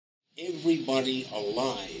Everybody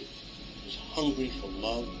alive is hungry for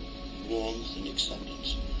love, warmth, and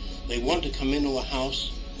acceptance. They want to come into a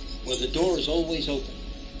house where the door is always open,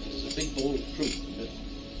 and there's a big bowl of fruit in the middle.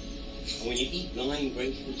 And when you eat 9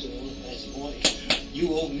 grapefruits in one glass of water,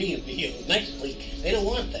 you owe me a meal next week. They don't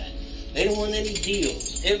want that. They don't want any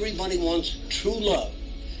deals. Everybody wants true love.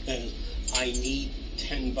 And I need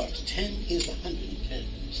 $10. 10 is 110.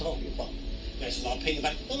 Solve your problem. And I said, I'll pay you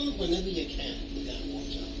back whenever you can. The guy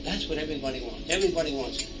walks out. That's what everybody wants. Everybody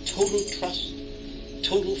wants total trust,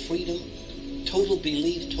 total freedom, total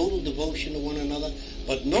belief, total devotion to one another.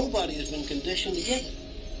 But nobody has been conditioned to give it.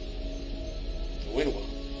 So wait a while.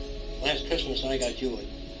 Last Christmas I got you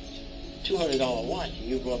a $200 watch and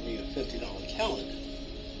you brought me a $50 calendar.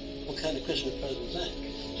 What kind of Christmas present is that?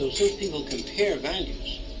 So since people compare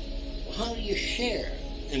values, well, how do you share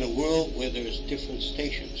in a world where there's different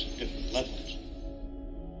stations, different levels?